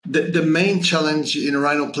the main challenge in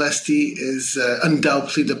rhinoplasty is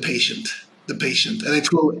undoubtedly the patient, and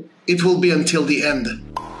it will be until the end.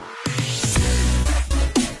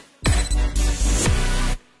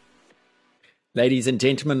 Ladies and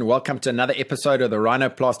gentlemen, welcome to another episode of the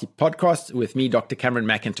Rhinoplasty podcast with me, Dr. Cameron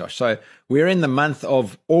McIntosh. So we're in the month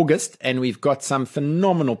of August and we've got some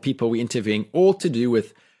phenomenal people we're interviewing, all to do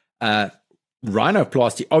with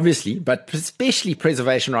rhinoplasty, obviously, but especially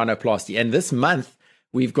preservation rhinoplasty. And this month,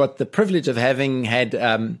 we've got the privilege of having had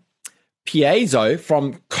Piezo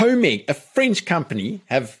from Comeg, a French company,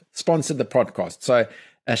 have sponsored the podcast. So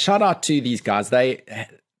a shout out to these guys. They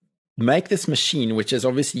make this machine, which is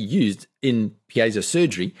obviously used in piezo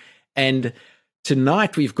surgery. And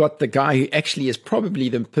tonight we've got the guy who actually is probably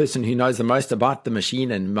the person who knows the most about the machine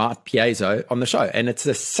and about piezo on the show. And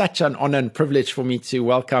it's such an honor and privilege for me to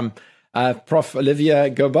welcome Prof. Olivier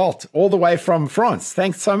Gerbault, all the way from France.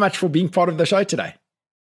 Thanks so much for being part of the show today.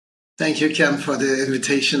 Thank you, Cam, for the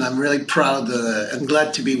invitation. I'm really proud and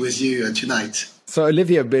glad to be with you tonight. So,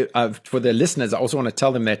 Olivier, for the listeners, I also want to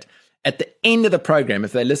tell them that at the end of the program,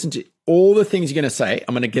 if they listen to all the things you're going to say,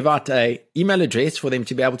 I'm going to give out an email address for them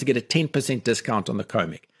to be able to get a 10% discount on the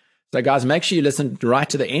Comeg. So, guys, make sure you listen right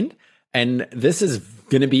to the end. And this is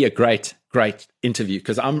going to be a great, great interview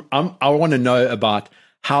because I want to know about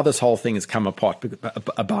how this whole thing has come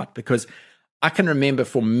about, because I can remember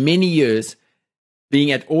for many years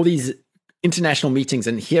being at all these international meetings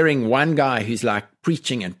and hearing one guy who's like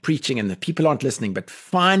preaching and the people aren't listening. But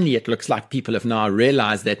finally, it looks like people have now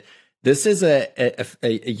realized that this is a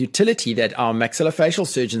utility that our maxillofacial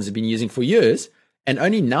surgeons have been using for years. And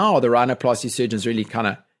only now the rhinoplasty surgeons really kind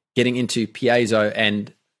of getting into piezo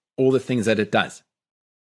and all the things that it does.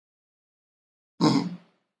 Mm-hmm.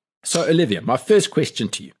 So, Olivier, my first question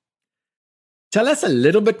to you. Tell us a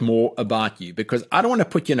little bit more about you, because I don't want to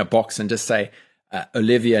put you in a box and just say,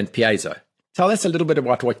 Olivier and piezo. Tell us a little bit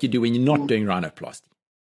about what you do when you're not doing rhinoplasty.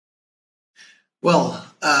 Well,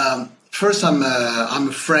 first, I'm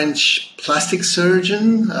a French plastic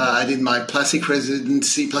surgeon. I did my plastic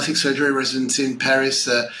surgery residency in Paris.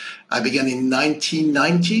 I began in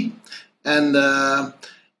 1990,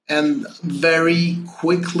 and very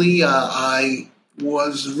quickly I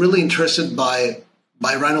was really interested by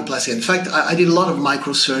rhinoplasty. In fact, I did a lot of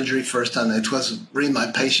microsurgery first, and it was really my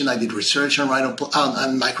passion. I did research on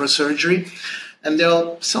microsurgery, and there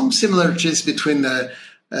are some similarities between the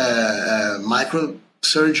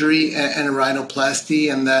microsurgery and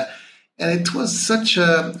rhinoplasty, and it was such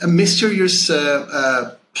a mysterious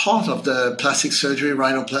part of the plastic surgery,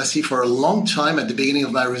 rhinoplasty, for a long time at the beginning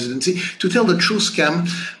of my residency. To tell the truth, Cam,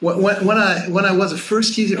 when I was a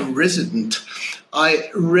first year resident, I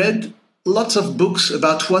read lots of books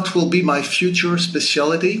about what will be my future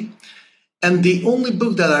specialty. And the only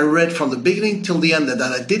book that I read from the beginning till the end that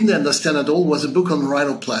I didn't understand at all was a book on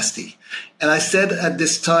rhinoplasty. And I said at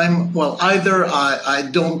this time, well, either I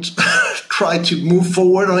don't try to move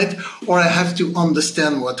forward on it, or I have to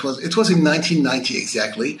understand it was in 1990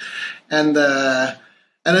 exactly. And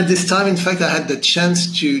at this time, in fact, I had the chance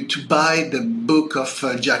to buy the book of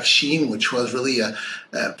Jack Sheen, which was really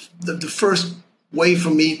the first way for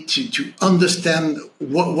me to understand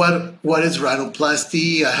what is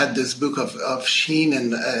rhinoplasty. I had this book of Sheen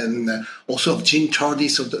and also of Jean Tardy.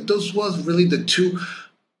 So those was really the two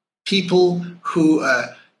people who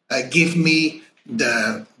gave me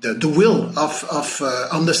the will of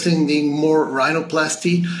understanding more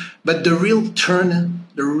rhinoplasty. But the real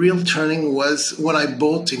turning was when I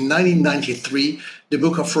bought in 1993 the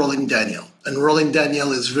book of Roland Daniel. And Roland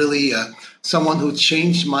Daniel is really someone who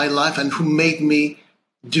changed my life and who made me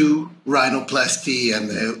do rhinoplasty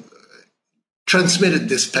and transmitted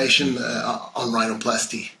this passion on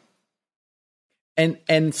rhinoplasty.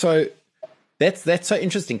 And so that's so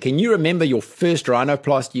interesting. Can you remember your first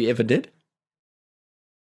rhinoplasty you ever did?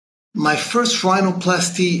 My first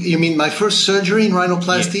rhinoplasty, you mean my first surgery in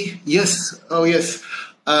rhinoplasty? Yes. Oh, yes.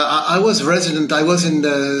 I was resident. I was in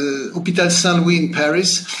the Hôpital Saint-Louis in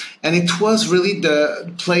Paris, and it was really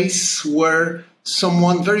the place where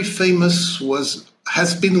someone very famous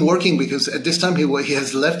has been working, because at this time he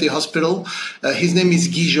has left the hospital. His name is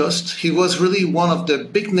Guy Jost. He was really one of the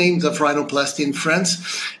big names of rhinoplasty in France,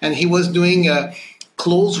 and he was doing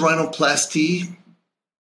closed rhinoplasty.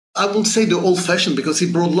 I won't say the old-fashioned, because he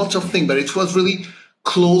brought lots of things, but it was really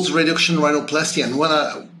closed reduction rhinoplasty. And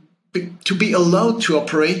when to be allowed to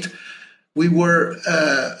operate, we were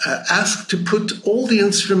asked to put all the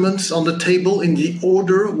instruments on the table in the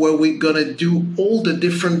order where we're going to do all the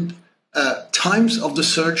different times of the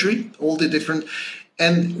surgery, all the different.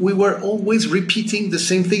 And we were always repeating the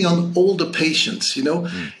same thing on all the patients, you know.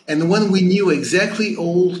 And when we knew exactly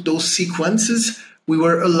all those sequences, we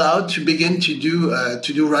were allowed to begin to do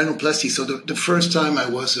rhinoplasty. So the first time I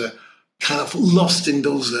was kind of lost in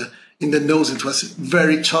those in the nose. It was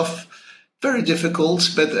very tough, very difficult.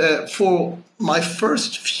 But for my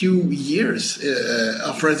first few years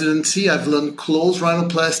of residency, I've learned close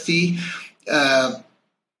rhinoplasty.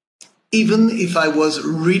 Even if I was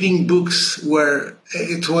reading books where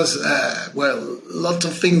it was, lots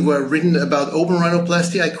of things were written about open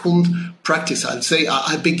rhinoplasty, I couldn't practice. I'd say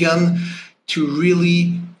I began to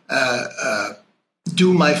really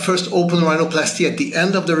do my first open rhinoplasty at the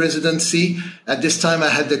end of the residency. At this time, I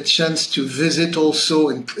had the chance to visit also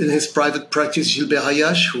in his private practice, Gilbert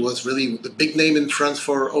Hayash, who was really the big name in France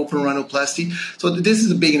for open rhinoplasty. So this is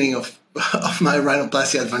the beginning of my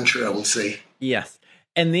rhinoplasty adventure, I will say. Yes.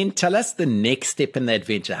 And then tell us the next step in the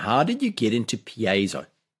adventure. How did you get into piezo?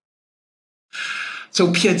 So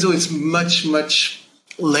piezo is much, much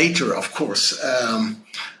later, of course,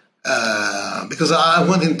 because I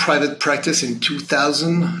went in private practice in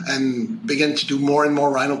 2000 and began to do more and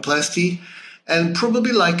more rhinoplasty. And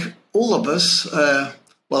probably like all of us, I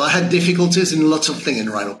had difficulties in lots of things in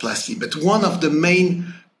rhinoplasty. But one of the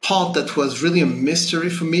main part that was really a mystery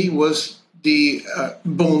for me was the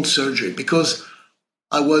bone surgery, because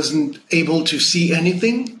I wasn't able to see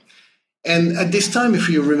anything. And at this time, if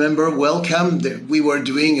you remember well, Cam, we were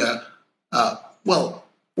doing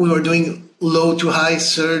low to high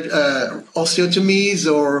osteotomies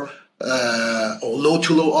or low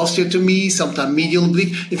to low osteotomy, sometimes medial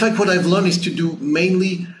oblique. In fact, what I've learned is to do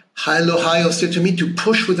mainly high osteotomy, to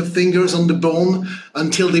push with the fingers on the bone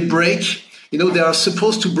until they break. You know, they are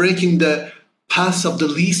supposed to break in the path of the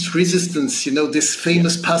least resistance, you know, this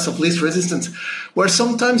famous path of least resistance, where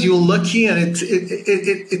sometimes you're lucky and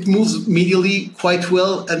it moves medially quite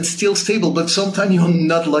well and still stable, but sometimes you're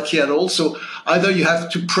not lucky at all. So either you have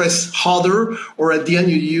to press harder, or at the end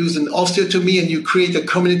you use an osteotomy and you create a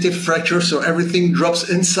comminutive fracture, so everything drops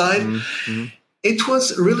inside. Mm-hmm. It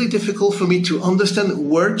was really difficult for me to understand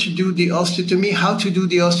where to do the osteotomy, how to do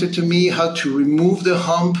the osteotomy, how to remove the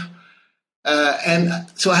hump. And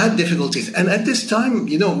so I had difficulties. And at this time,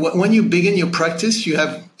 you know, when you begin your practice, you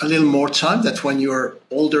have a little more time. That's when you're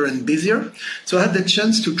older and busier. So I had the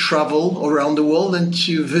chance to travel around the world and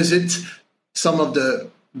to visit some of the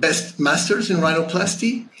best masters in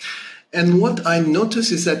rhinoplasty. And what I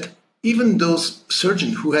noticed is that even those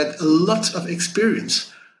surgeons who had a lot of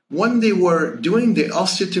experience, when they were doing the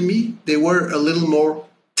osteotomy, they were a little more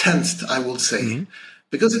tensed, I would say. Mm-hmm.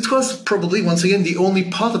 Because it was probably, once again, the only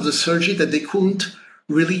part of the surgery that they couldn't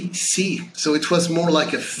really see. So it was more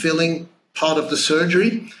like a filling part of the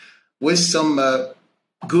surgery with some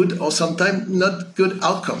good or sometimes not good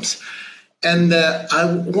outcomes. And I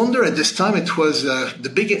wonder at this time, it was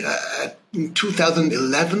in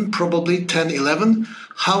 2011, probably 10, 11,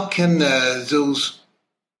 how can those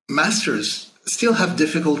masters still have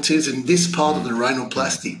difficulties in this part of the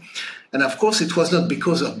rhinoplasty? And of course, it was not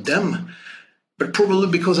because of them, but probably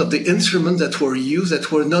because of the instruments that were used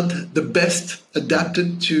that were not the best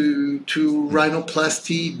adapted to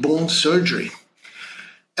rhinoplasty bone surgery.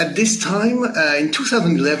 At this time, in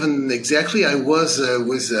 2011 exactly, I was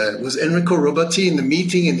with Enrico Robati in a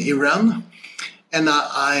meeting in Iran, and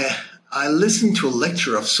I listened to a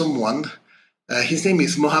lecture of someone. His name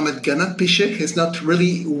is Mohammad Ganat Pishe. He's not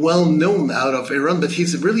really well known out of Iran, but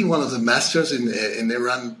he's really one of the masters in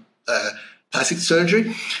Iran plastic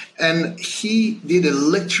surgery, and he did a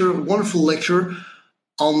wonderful lecture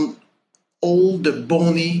on all the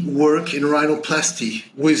bony work in rhinoplasty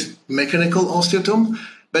with mechanical osteotome.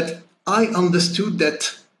 But I understood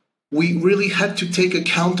that we really had to take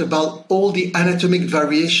account about all the anatomic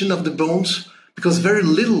variation of the bones, because very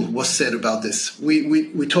little was said about this.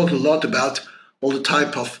 We talked a lot about all the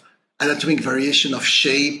type of anatomic variation of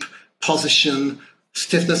shape, position,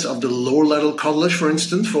 stiffness of the lower lateral cartilage, for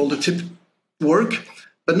instance, for all the tip work,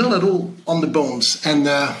 but not at all on the bones. And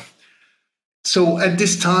so at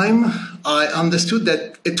this time, I understood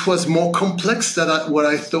that it was more complex than what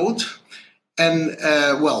I thought. And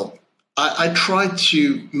I tried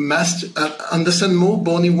to understand more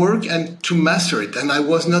bony work and to master it. And I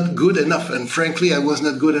was not good enough. And frankly, I was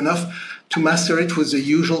not good enough to master it with the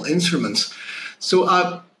usual instruments. So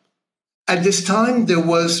at this time, there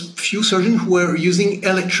was few surgeons who were using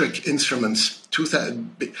electric instruments.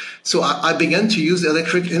 So I began to use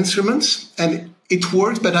electric instruments, and it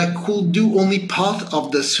worked, but I could do only part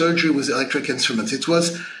of the surgery with electric instruments. It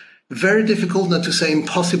was very difficult, not to say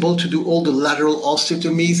impossible, to do all the lateral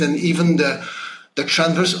osteotomies and even the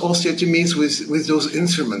transverse osteotomies with those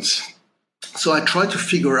instruments. So I tried to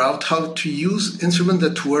figure out how to use instruments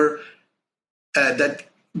that were that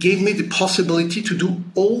gave me the possibility to do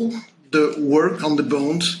all the work on the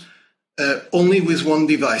bones only with one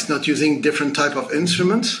device, not using different type of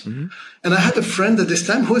instruments. Mm-hmm. And I had a friend at this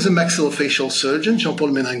time who is a maxillofacial surgeon, Jean-Paul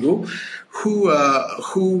Menango,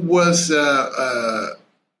 who was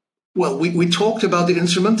well, we talked about the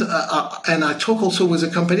instrument, and I talked also with a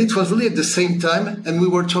company. It was really at the same time, and we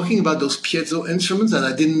were talking about those piezo instruments that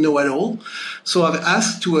I didn't know at all. So I've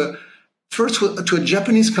asked to a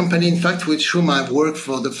Japanese company, in fact, with whom I've worked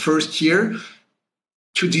for the first year,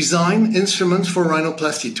 to design instruments for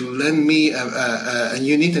rhinoplasty, to lend me a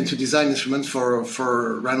unit and to design instruments for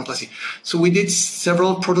rhinoplasty. So we did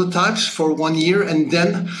several prototypes for 1 year, and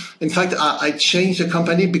then, in fact, I changed the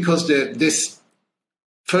company because this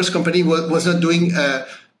first company was not doing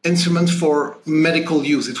instruments for medical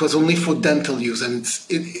use. It was only for dental use, and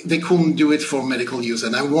they couldn't do it for medical use.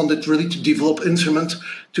 And I wanted really to develop instruments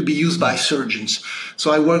to be used by surgeons.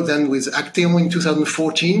 So I worked then with Acteon in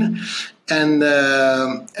 2014.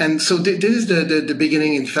 And so this is the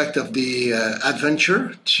beginning, in fact, of the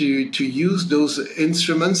adventure to use those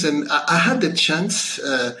instruments. And I had the chance,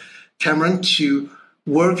 Cameron, to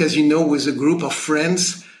work, as you know, with a group of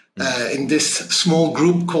friends in this small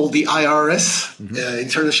group called the IRS,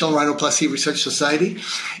 International Rhinoplasty Research Society.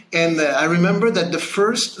 And I remember that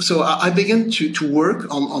so I began to work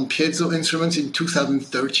on piezo instruments in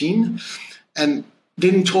 2013 and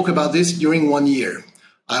didn't talk about this during 1 year.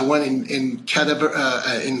 I went in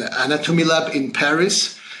anatomy lab in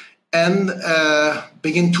Paris and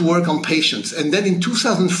began to work on patients. And then in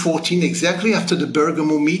 2014, exactly after the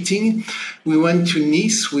Bergamo meeting, we went to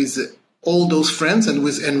Nice with all those friends and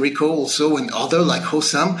with Enrico also and other like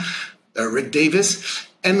Hossam, Rick Davis.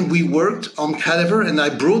 And we worked on cadaver and I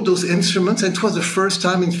brought those instruments. And it was the first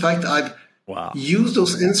time, in fact, I've used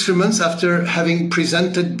those instruments after having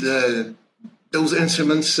presented those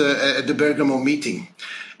instruments at the Bergamo meeting.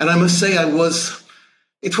 And I must say it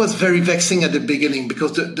was very vexing at the beginning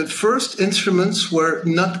because the first instruments were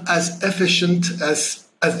not as efficient as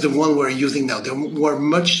the one we're using now. They were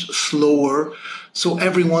much slower. So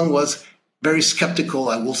everyone was very skeptical,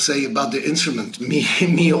 I will say, about the instrument.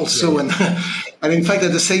 Me also. Yeah. And in fact,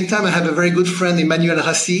 at the same time, I have a very good friend, Emmanuel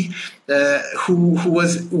Rassi, who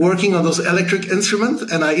was working on those electric instruments.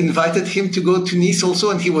 And I invited him to go to Nice also.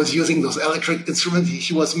 And he was using those electric instruments.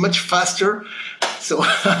 He was much faster. So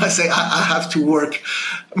I say, I have to work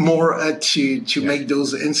more to make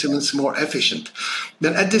those instruments more efficient.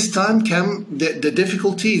 But at this time, Cam, the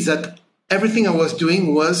difficulty is that everything I was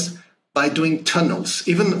doing was by doing tunnels.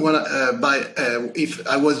 Even when if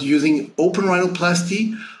I was using open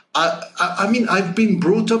rhinoplasty, I mean, I've been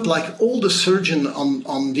brought up like all the surgeons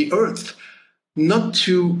on the earth, not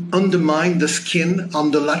to undermine the skin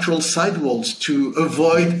on the lateral side walls to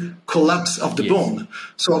avoid collapse of the bone.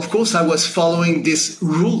 So, of course, I was following this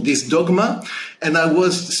rule, this dogma, and I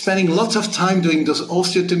was spending lots of time doing those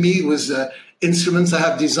osteotomy with instruments I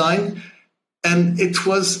have designed. And it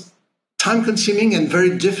was time-consuming and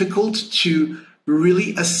very difficult to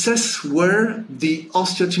really assess where the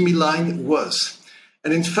osteotomy line was.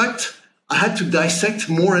 And in fact, I had to dissect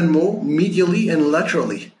more and more medially and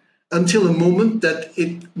laterally until a moment that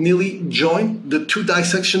it nearly joined the two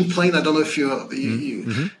dissection plane. I don't know if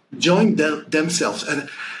you joined themselves. And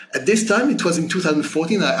at this time, it was in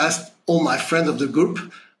 2014, I asked all my friends of the group,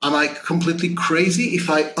 am I completely crazy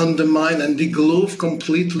if I undermine and deglove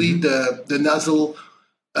completely the nasal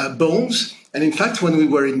bones? And in fact, when we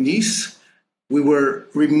were in Nice, we were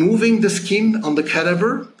removing the skin on the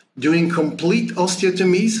cadaver, doing complete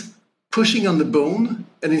osteotomies, pushing on the bone.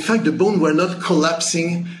 And in fact, the bone were not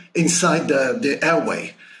collapsing inside the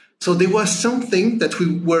airway. So there was something that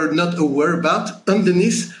we were not aware about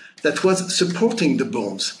underneath that was supporting the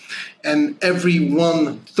bones. And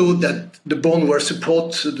everyone thought that the bone were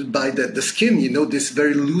supported by the skin, this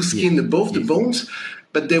very loose skin above the bones.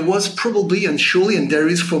 But there was probably, and surely, and there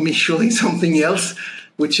is for me surely something else,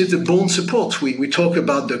 which is the bone support. We talk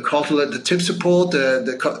about the cartilage, the tip support,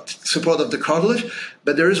 the support of the cartilage,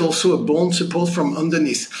 but there is also a bone support from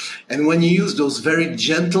underneath. And when you use those very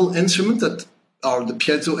gentle instruments that are the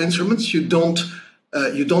piezo instruments, you don't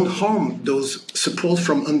harm those support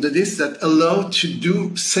from underneath that allow to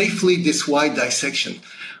do safely this wide dissection.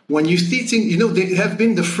 When you see things, they have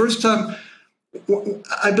been the first time.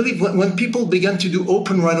 I believe when people began to do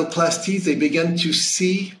open rhinoplasty, they began to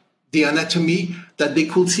see the anatomy that they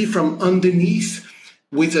could see from underneath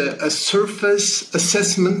with a surface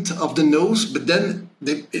assessment of the nose, but then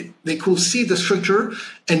they could see the structure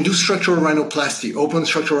and do structural rhinoplasty, open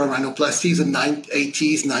structural rhinoplasties in the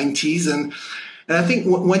 80s, 90s. And And I think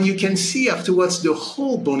when you can see afterwards the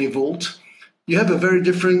whole bony vault, you have a very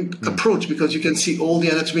different approach, because you can see all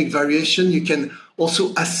the anatomic variation. You can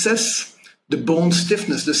also assess the bone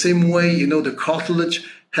stiffness the same way, the cartilage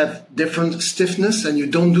have different stiffness, and you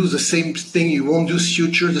don't do the same thing. You won't do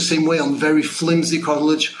suture the same way on very flimsy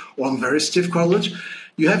cartilage or on very stiff cartilage.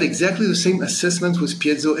 You have exactly the same assessment with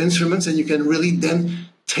piezo instruments, and you can really then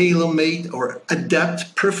tailor-make or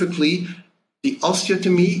adapt perfectly the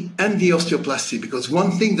osteotomy and the osteoplasty, because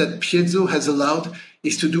one thing that piezo has allowed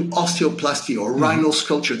is to do osteoplasty or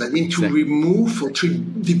rhinosculpture. That means to remove or to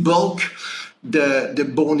debulk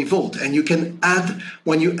the bony vault. And you can add,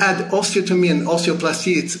 when you add osteotomy and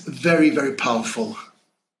osteoplasty, it's very, very powerful.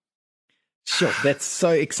 Sure, that's so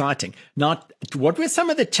exciting. Now, what were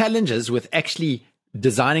some of the challenges with actually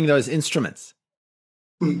designing those instruments?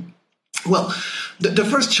 Well, the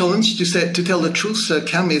first challenge, to tell the truth,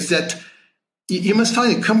 Cam, is that you must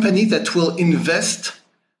find a company that will invest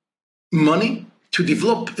money to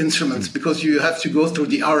develop instruments, because you have to go through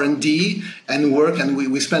the R&D and work, and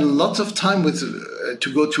we spend lots of time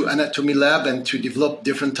to go to anatomy lab and to develop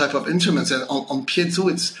different type of instruments. And on piezo,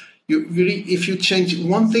 it's you really, if you change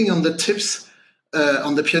one thing on the tips,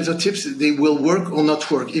 on the piezo tips, they will work or not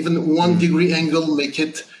work. Even 1 degree angle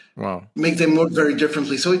make them work very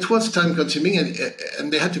differently. So it was time consuming,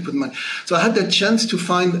 and they had to put money. So I had the chance to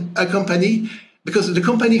find a company, because the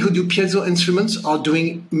company who do piezo instruments are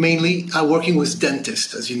working with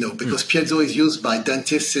dentists, as you know, because piezo is used by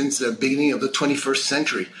dentists since the beginning of the 21st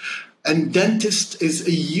century. And dentist is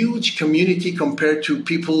a huge community compared to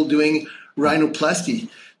people doing rhinoplasty.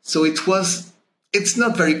 So it's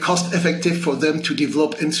not very cost effective for them to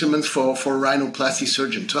develop instruments for rhinoplasty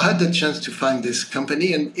surgeons. So I had the chance to find this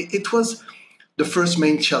company, and it was the first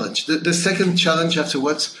main challenge. The second challenge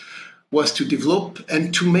afterwards was to develop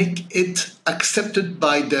and to make it accepted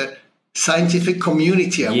by the scientific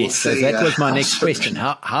community, I will say. So that was my next question.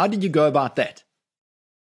 How did you go about that?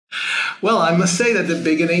 Well, I must say that at the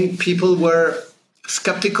beginning, people were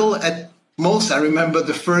skeptical at most. I remember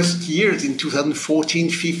the first years in 2014,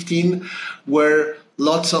 15, where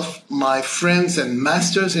lots of my friends and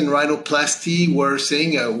masters in rhinoplasty were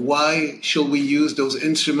saying, why should we use those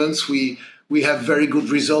instruments? We have very good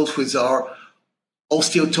results with our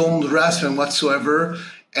osteotomed rasp and whatsoever.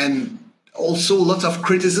 And also lots of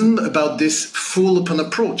criticism about this full-open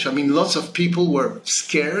approach. I mean, lots of people were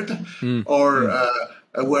scared or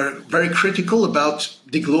were very critical about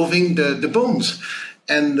degloving the bones.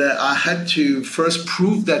 And I had to first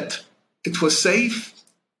prove that it was safe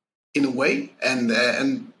in a way, and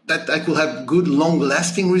that I could have good,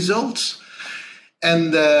 long-lasting results.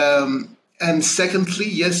 And secondly,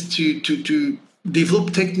 yes, to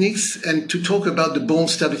develop techniques and to talk about the bone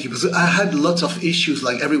stability, because I had lots of issues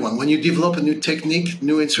like everyone. When you develop a new technique,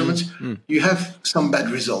 new instruments, you have some bad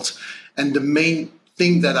results. And the main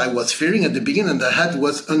thing that I was fearing at the beginning that I had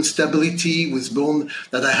was instability with bone,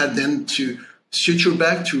 that I had then to suture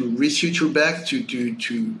back, to resuture back,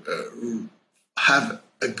 to have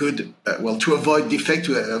a good, to avoid defect,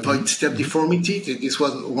 to avoid step deformity. This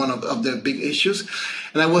was one of the big issues.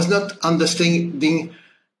 And I was not understanding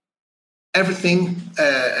everything.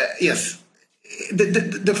 Yes,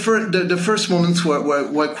 the first moments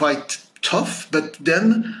were quite tough, but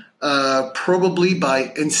then probably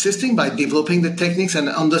by developing the techniques and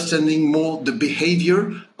understanding more the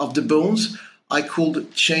behavior of the bones, I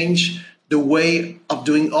could change the way of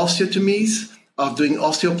doing osteotomies, of doing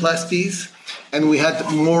osteoplasties, and we had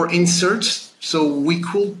more inserts, so we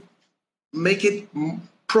could make it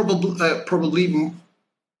probably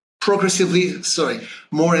progressively,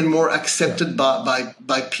 more and more accepted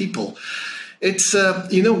by people. It's,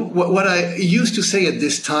 what I used to say at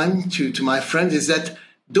this time to my friend is that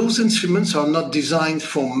those instruments are not designed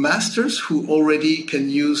for masters who already can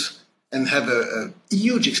use and have a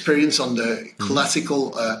huge experience on the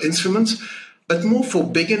classical instruments, but more for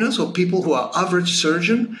beginners or people who are average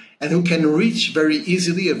surgeon and who can reach very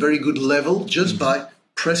easily a very good level just by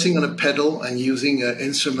pressing on a pedal and using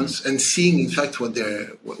instruments and seeing, in fact, what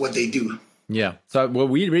they do. Yeah. So, well,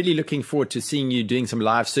 we're really looking forward to seeing you doing some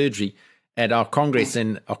live surgery at our Congress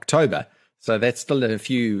in October. So that's still a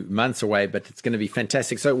few months away, but it's going to be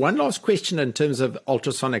fantastic. So one last question in terms of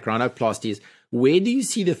ultrasonic rhinoplasty is, where do you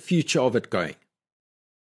see the future of it going?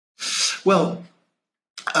 Well,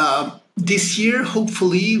 this year,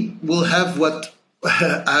 hopefully, we'll have what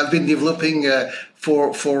I've been developing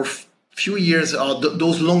for few years are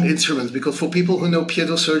those long instruments, because for people who know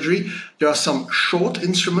piezo surgery, there are some short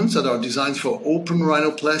instruments that are designed for open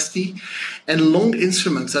rhinoplasty and long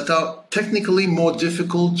instruments that are technically more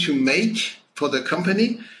difficult to make for the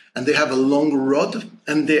company, and they have a long rod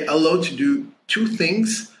and they allow to do two things: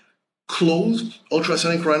 closed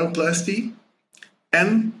ultrasonic rhinoplasty and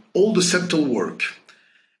all the septal work.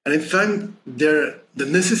 And in fact, the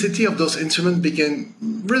necessity of those instruments became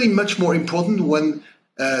really much more important when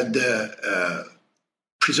the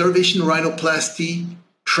preservation rhinoplasty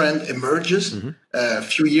trend emerges a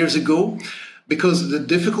few years ago, because the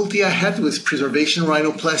difficulty I had with preservation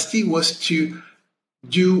rhinoplasty was to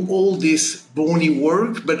do all this bony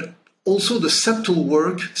work, but also the septal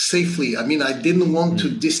work safely. I mean, I didn't want to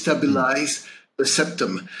destabilize the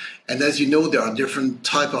septum. And as you know, there are different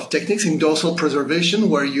types of techniques in dorsal preservation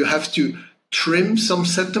where you have to trim some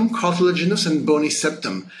septum, cartilaginous and bony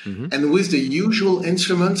septum. And with the usual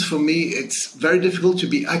instruments, for me, it's very difficult to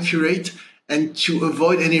be accurate and to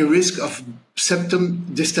avoid any risk of septum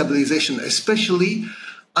destabilization. Especially,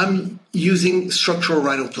 I'm using structural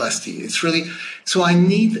rhinoplasty. It's really, so I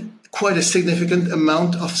need quite a significant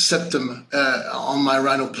amount of septum on my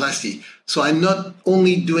rhinoplasty. So I'm not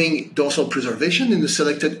only doing dorsal preservation in the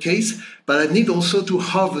selected case, but I need also to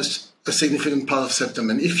harvest a significant part of septum.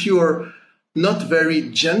 And if you are not very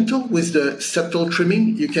gentle with the septal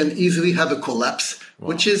trimming, you can easily have a collapse,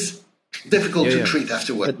 which is difficult to treat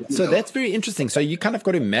afterward. So that's very interesting. So you kind of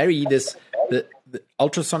got to marry this, the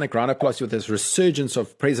ultrasonic rhinoplasty with this resurgence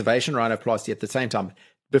of preservation rhinoplasty at the same time.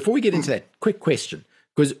 Before we get into that, quick question.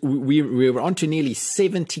 Because we're on to nearly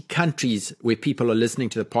 70 countries where people are listening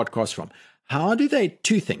to the podcast from. How do they,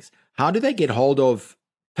 two things, how do they get hold of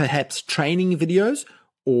perhaps training videos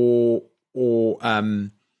or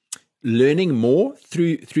learning more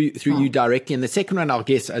through you directly? And the second one, I'll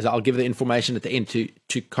guess, is I'll give the information at the end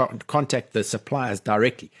to contact the suppliers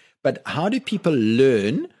directly. But how do people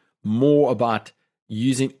learn more about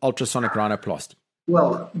using ultrasonic rhinoplasty?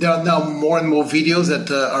 Well, there are now more and more videos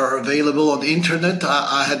that are available on the internet.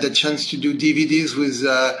 I had the chance to do DVDs with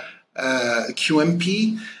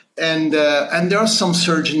QMP, and there are some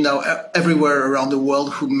surgeons now everywhere around the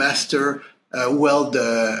world who master well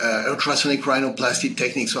the ultrasonic rhinoplasty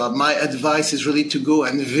technique. So my advice is really to go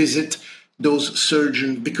and visit those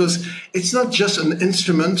surgeons, because it's not just an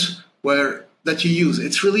instrument that you use.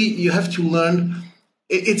 It's really, you have to learn.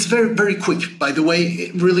 It's very, very quick, by the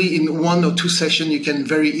way. Really, in 1 or 2 sessions, you can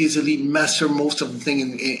very easily master most of the thing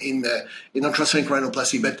in ultrasonic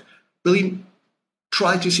rhinoplasty. But really,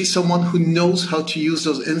 try to see someone who knows how to use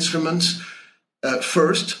those instruments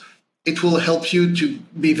first. It will help you to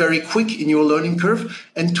be very quick in your learning curve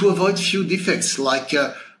and to avoid few defects, like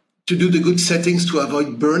to do the good settings to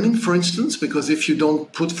avoid burning, for instance, because if you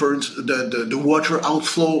don't put the water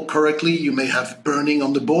outflow correctly, you may have burning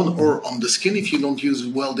on the bone or on the skin if you don't use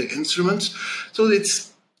well the instruments. So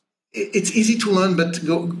it's easy to learn, but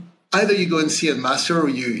either you go and see a master, or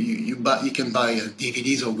you can buy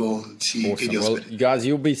DVDs or go and see videos. Well, you guys,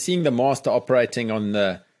 you'll be seeing the master operating on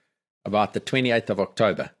about the 28th of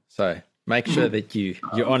October. So make sure that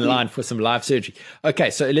you're online for some live surgery. Okay,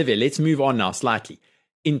 so Olivier, let's move on now slightly.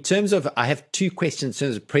 In terms of, I have 2 questions in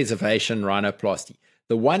terms of preservation rhinoplasty.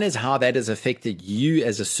 The one is how that has affected you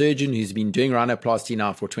as a surgeon who's been doing rhinoplasty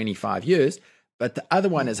now for 25 years. But the other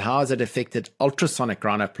one is, how has it affected ultrasonic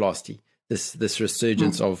rhinoplasty, this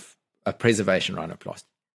resurgence of a preservation rhinoplasty?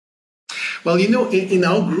 Well, in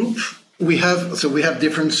our group, we have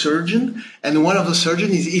different surgeons, and one of the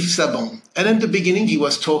surgeons is Yves Sabon. And at the beginning, he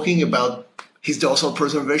was talking about his dorsal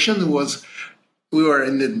preservation. We were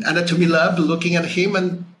in the anatomy lab looking at him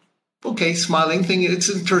and, okay, smiling, thinking it's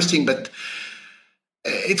interesting, but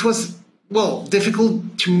it was,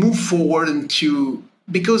 difficult to move forward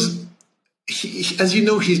because as you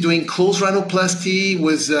know, he's doing closed rhinoplasty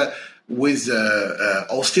with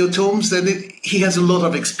osteotomes, and he has a lot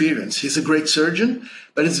of experience. He's a great surgeon,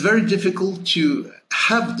 but it's very difficult to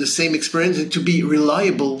have the same experience and to be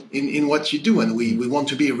reliable in what you do. And we want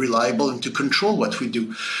to be reliable and to control what we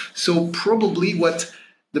do. So probably what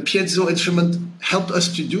the piezo instrument helped us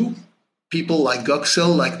to do, people like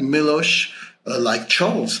Goxel, like Milosh, like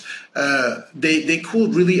Charles, they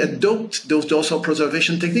could really adopt those dorsal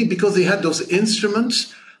preservation techniques because they had those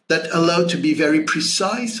instruments that allowed to be very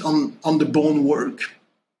precise on the bone work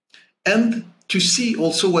and to see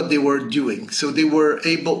also what they were doing. So we were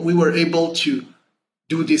able to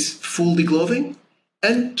do this full degloving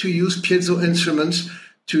and to use piezo instruments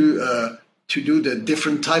to do the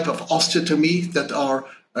different type of osteotomy that are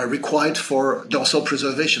required for dorsal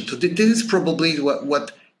preservation. So this is probably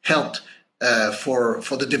what helped for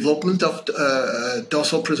the development of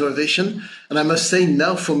dorsal preservation. And I must say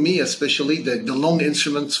now, for me especially, the long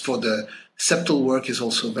instruments for the septal work is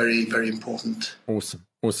also very, very important. Awesome.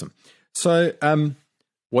 So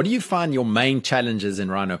what do you find your main challenges in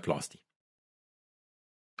rhinoplasty?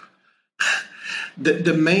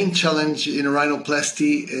 the main challenge in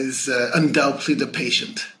rhinoplasty is undoubtedly the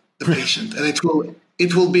patient, and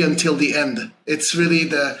it will be until the end. It's really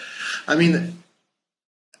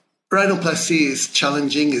rhinoplasty is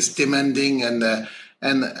challenging, is demanding, and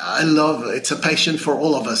I love it's a passion for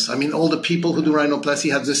all of us. I mean, all the people who do rhinoplasty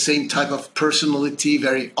have the same type of personality,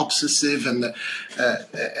 very obsessive, and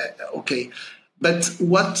okay. But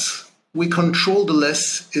what we control the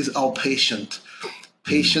less is our patient,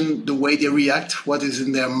 the way they react, what is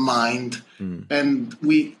in their mind, and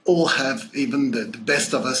we all have, even the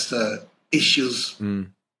best of us, issues.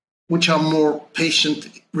 Which are more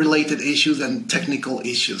patient-related issues than technical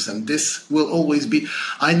issues. And this will always be.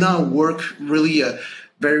 I now work really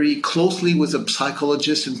very closely with a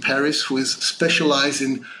psychologist in Paris who is specialized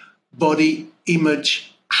in body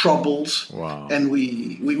image troubles. Wow. And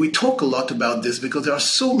we talk a lot about this because there are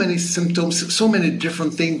so many symptoms, so many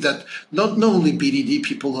different things that not only BDD,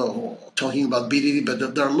 people are talking about BDD,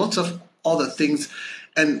 but there are lots of other things.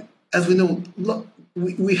 And as we know,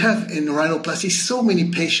 we have in rhinoplasty so many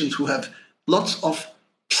patients who have lots of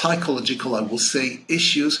psychological, I will say,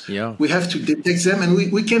 issues. Yeah. We have to detect them and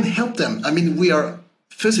we can help them. I mean, we are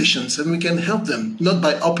physicians and we can help them, not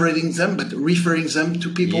by operating them, but referring them to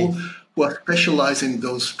people who are specialized in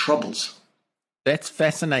those troubles. That's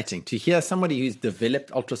fascinating to hear somebody who's developed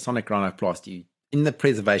ultrasonic rhinoplasty. In the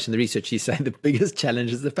preservation, the research, you say the biggest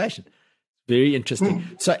challenge is the patient. Very interesting.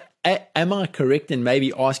 So am I correct in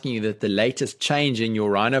maybe asking you that the latest change in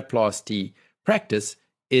your rhinoplasty practice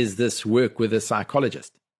is this work with a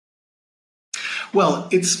psychologist? Well,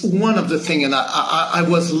 it's one of the things, and I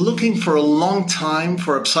was looking for a long time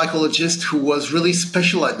for a psychologist who was really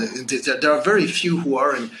specialized. There are very few who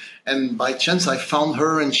are, and by chance I found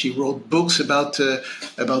her, and she wrote books about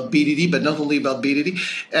BDD, but not only about BDD.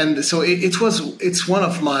 And so it's one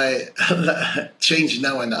of my change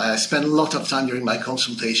now, and I spend a lot of time during my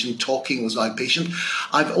consultation talking with my patient.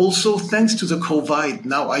 I've also, thanks to the COVID,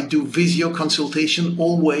 now I do visio consultation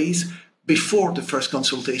always before the first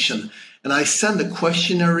consultation. And I send a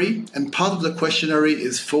questionnaire, and part of the questionnaire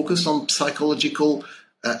is focused on psychological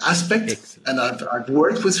aspect. Excellent. And I've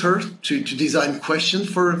worked with her to design questions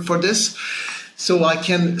for this. So I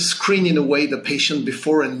can screen in a way the patient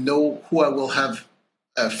before and know who I will have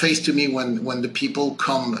face to me when the people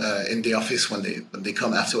come in the office, when they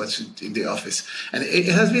come afterwards in the office. And it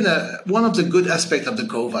has been one of the good aspects of the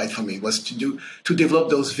COVID for me was to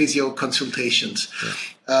develop those visio consultations.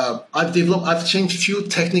 Yeah. I've changed few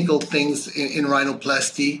technical things in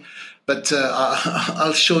rhinoplasty, but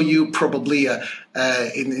I'll show you probably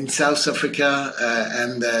in South Africa,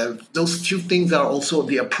 and those few things are also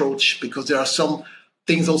the approach, because there are some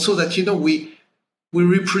things also that we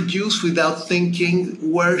reproduce without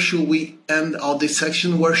thinking where should we end our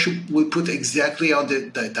dissection, where should we put exactly our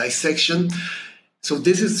dissection. So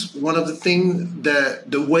this is one of the things,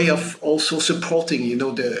 the way of also supporting.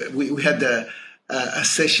 We had a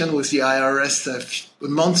session with the IRS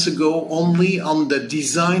months ago only on the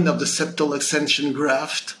design of the septal extension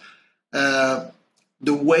graft, the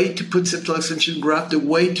way to put septal extension graft, the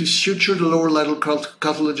way to suture the lower lateral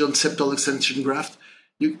cartilage on septal extension graft.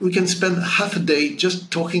 We can spend half a day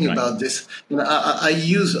just talking about this. I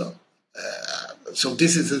use, so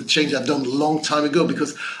this is a change I've done a long time ago,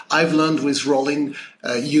 because I've learned with rolling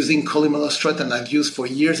using columnar strut, and I've used for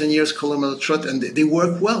years and years columnar strut, and they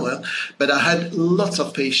work well. But I had lots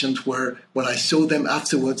of patients where when I saw them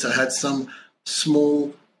afterwards, I had some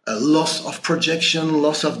small loss of projection,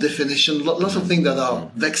 loss of definition, lots of things that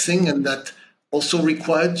are vexing and that also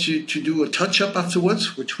required to do a touch-up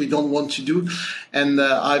afterwards, which we don't want to do. And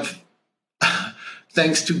I've,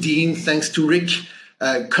 thanks to Dean, thanks to Rick,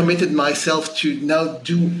 committed myself to now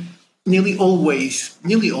do nearly always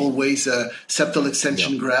septal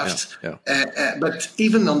extension grafts. But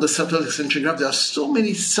even on the septal extension graft, there are so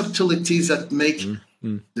many subtleties that make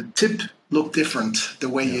the tip look different, the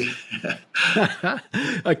way you...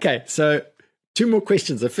 Okay, so 2 more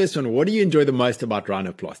questions. The first one, what do you enjoy the most about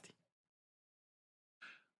rhinoplasty?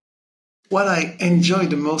 What I enjoy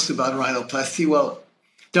the most about rhinoplasty, well,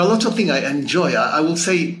 there are lots of things I enjoy. I will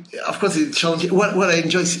say, of course, it's challenging. What I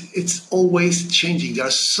enjoy is it's always changing.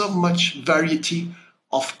 There's so much variety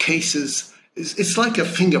of cases. It's like a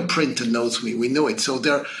fingerprint, a nose. We know it. So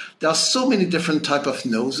there are so many different type of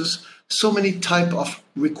noses, so many type of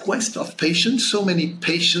requests of patients, so many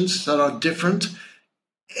patients that are different.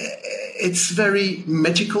 It's very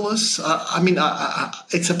meticulous.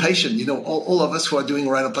 It's a patient. All of us who are doing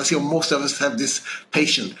rhinoplasty, or most of us have this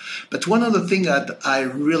patient. But one other thing that I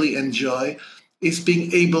really enjoy is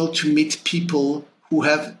being able to meet people who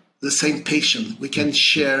have the same patient. We can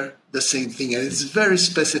share the same thing, and it's very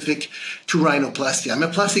specific to rhinoplasty. I'm a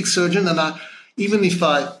plastic surgeon, and I'm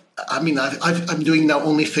doing now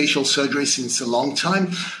only facial surgery since a long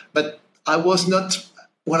time, but I was not,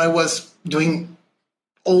 when I was doing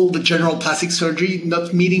all the general plastic surgery,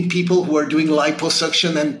 not meeting people who are doing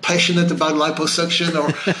liposuction and passionate about liposuction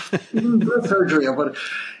or even surgery. But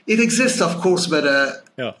it exists, of course, but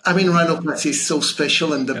rhinoplasty is so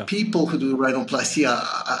special, and the people who do rhinoplasty,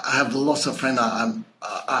 I have lots of friends.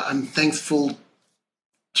 I'm thankful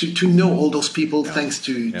to know all those people thanks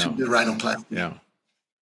to the rhinoplasty. Yeah.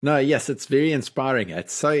 No, yes, it's very inspiring.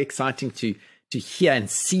 It's so exciting to hear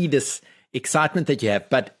and see this excitement that you have.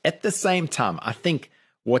 But at the same time, I think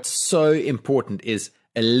what's so important is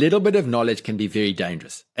a little bit of knowledge can be very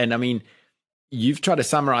dangerous. And I mean, you've tried to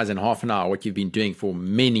summarize in half an hour what you've been doing for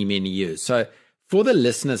many, many years. So for the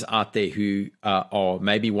listeners out there who are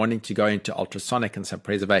maybe wanting to go into ultrasonic and some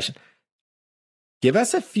preservation, give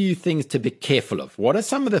us a few things to be careful of. What are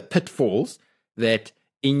some of the pitfalls that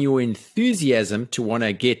in your enthusiasm to want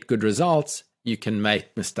to get good results, you can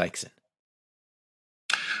make mistakes in?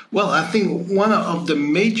 Well, I think one of the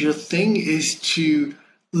major thing is to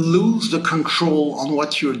lose the control on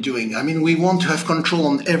what you're doing. I mean, we want to have control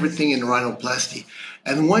on everything in rhinoplasty.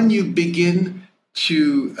 And when you begin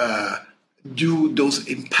to do those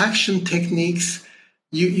impaction techniques,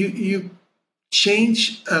 you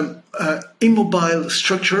change immobile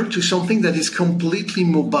structure to something that is completely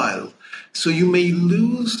mobile. So you may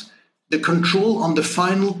lose the control on the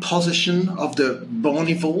final position of the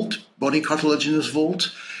bony cartilaginous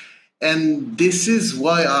vault. And this is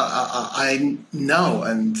why I now,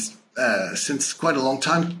 and since quite a long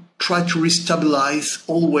time, try to restabilize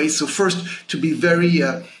always. So first, to be very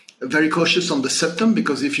cautious on the septum,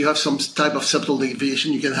 because if you have some type of septal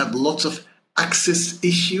deviation, you can have lots of axis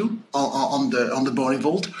issue on the bony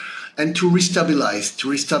vault. And to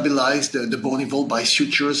restabilize the bony vault by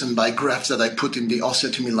sutures and by grafts that I put in the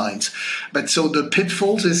osteotomy lines. But so the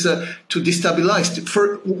pitfalls is to destabilize.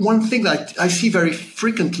 For one thing that I see very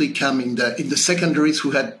frequently come in the secondaries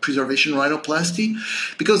who had preservation rhinoplasty,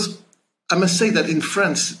 because I must say that in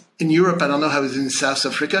France, in Europe, I don't know how it is in South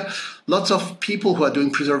Africa, lots of people who are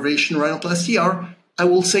doing preservation rhinoplasty are, I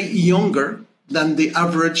will say, younger than the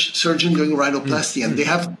average surgeon doing rhinoplasty, and they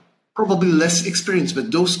have probably less experience,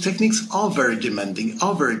 but those techniques are very demanding,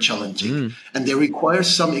 are very challenging, and they require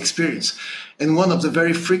some experience. And one of the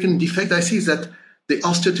very frequent defects I see is that the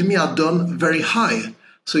osteotomy are done very high.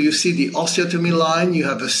 So you see the osteotomy line, you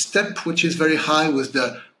have a step which is very high with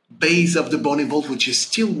the base of the bony vault, which is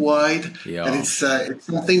still wide, and it's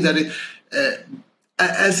something that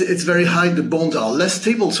as it's very high, the bones are less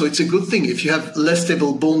stable. So it's a good thing. If you have less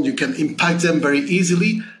stable bone, you can impact them very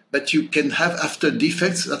easily, but you can have after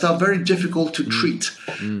defects that are very difficult to treat.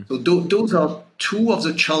 So those are two of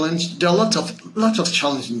the challenge. There are lots of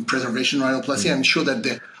challenges in preservation rhinoplasty. I'm sure that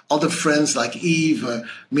the other friends like Yves,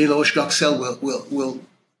 Miloš, Goxel will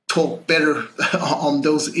talk better on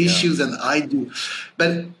those issues than I do.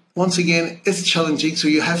 But once again, it's challenging. So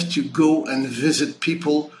you have to go and visit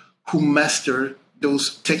people who master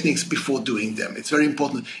those techniques before doing them. It's very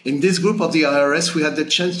important. In this group of the IRS, we had the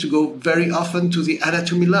chance to go very often to the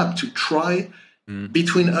anatomy lab to try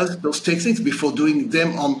between us those techniques before doing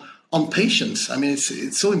them on patients. I mean,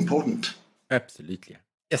 it's so important. Absolutely.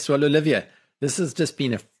 Yes, well, Olivier, this has just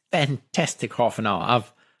been a fantastic half an hour.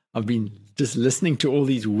 I've been just listening to all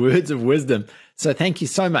these words of wisdom. So thank you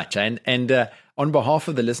so much. And on behalf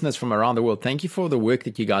of the listeners from around the world, thank you for the work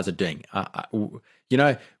that you guys are doing.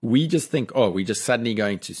 We just think, we're just suddenly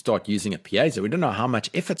going to start using a piezo. We don't know how much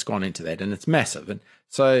effort's gone into that, and it's massive. And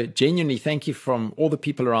so genuinely, thank you from all the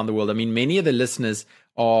people around the world. I mean, many of the listeners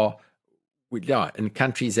are in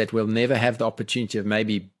countries that will never have the opportunity of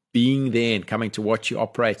maybe being there and coming to watch you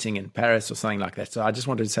operating in Paris or something like that. So I just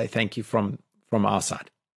wanted to say thank you from our side.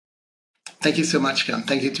 Thank you so much, Ken.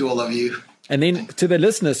 Thank you to all of you. And then to the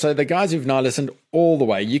listeners, so the guys who've now listened all the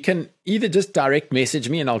way, you can either just direct message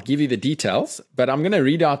me and I'll give you the details, but I'm going to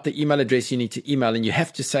read out the email address you need to email, and you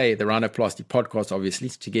have to say the Rhinoplasty podcast, obviously,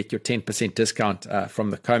 to get your 10% discount from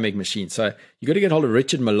the Comeg machine. So you got to get hold of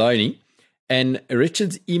Richard Maloney, and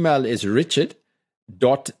Richard's email is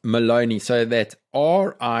richard.maloney. So that's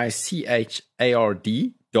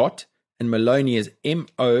RICHARD dot, and Maloney is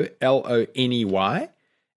MOLONEY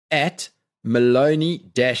at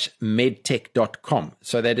maloney-medtech.com.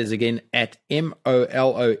 So that is again at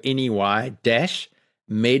MOLONEY-medtech.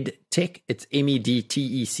 It's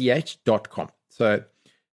MEDTECH.com. So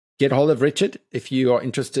get hold of Richard if you are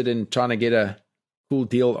interested in trying to get a cool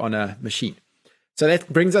deal on a machine. So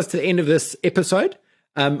that brings us to the end of this episode.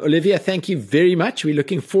 Olivier, thank you very much. We're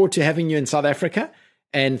looking forward to having you in South Africa.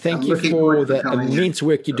 And thank I'm you looking for forward to the coming. immense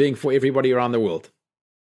work you're doing for everybody around the world.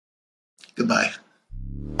 Goodbye.